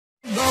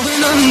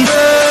wonder.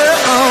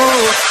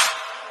 Oh.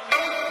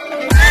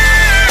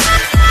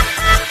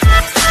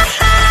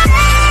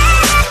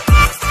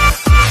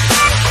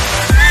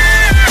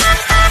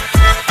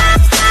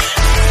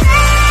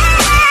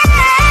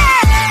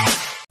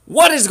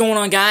 What is going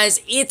on,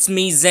 guys? It's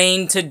me,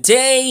 Zane.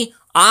 Today,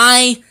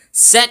 I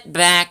sit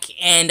back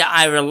and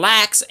I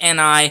relax and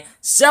I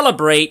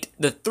celebrate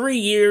the 3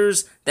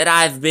 years that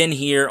I've been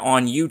here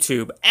on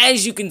YouTube.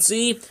 As you can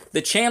see,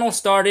 the channel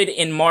started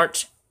in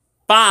March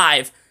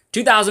 5,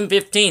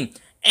 2015,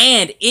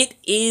 and it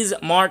is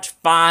March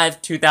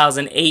 5,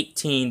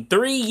 2018.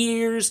 3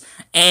 years,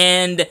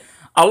 and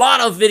a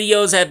lot of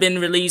videos have been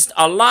released.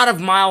 A lot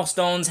of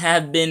milestones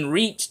have been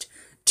reached.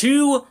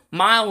 2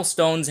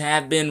 milestones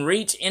have been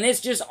reached, and it's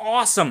just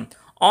awesome.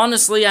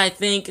 Honestly, I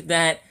think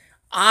that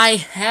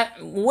I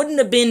wouldn't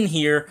have been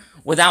here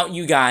without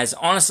you guys.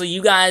 Honestly,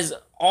 you guys,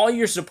 all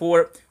your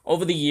support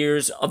over the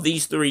years of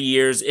these 3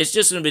 years, it's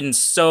just been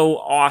so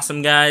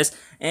awesome, guys.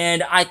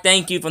 And I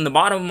thank you from the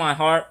bottom of my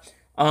heart.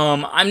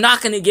 I'm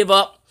not going to give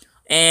up,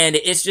 and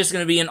it's just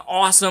going to be an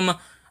awesome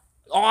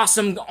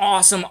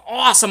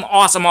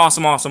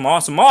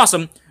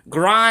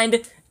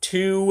grind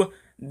to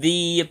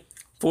the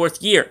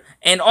 4th year.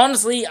 And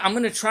honestly, I'm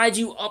going to try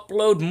to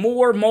upload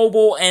more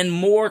mobile and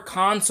more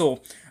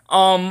console.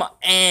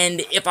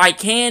 And if I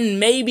can,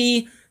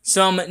 maybe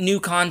some new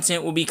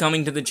content will be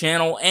coming to the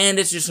channel, and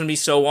it's just going to be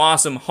so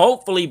awesome.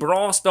 Hopefully,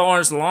 Brawl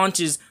Stars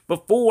launches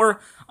before,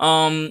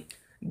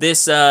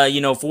 this,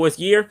 4th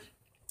year,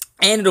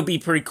 and it'll be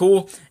pretty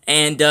cool.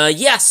 And,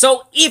 yeah,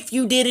 so if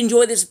you did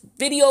enjoy this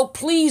video,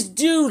 please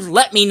do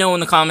let me know in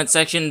the comment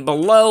section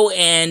below,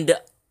 and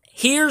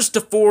here's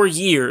to 4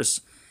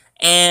 years.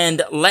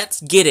 And let's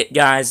get it,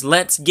 guys.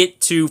 Let's get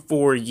to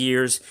 4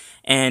 years,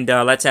 and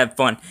let's have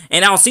fun.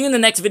 And I'll see you in the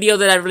next video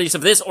that I release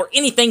of this or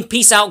anything.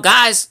 Peace out,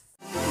 guys.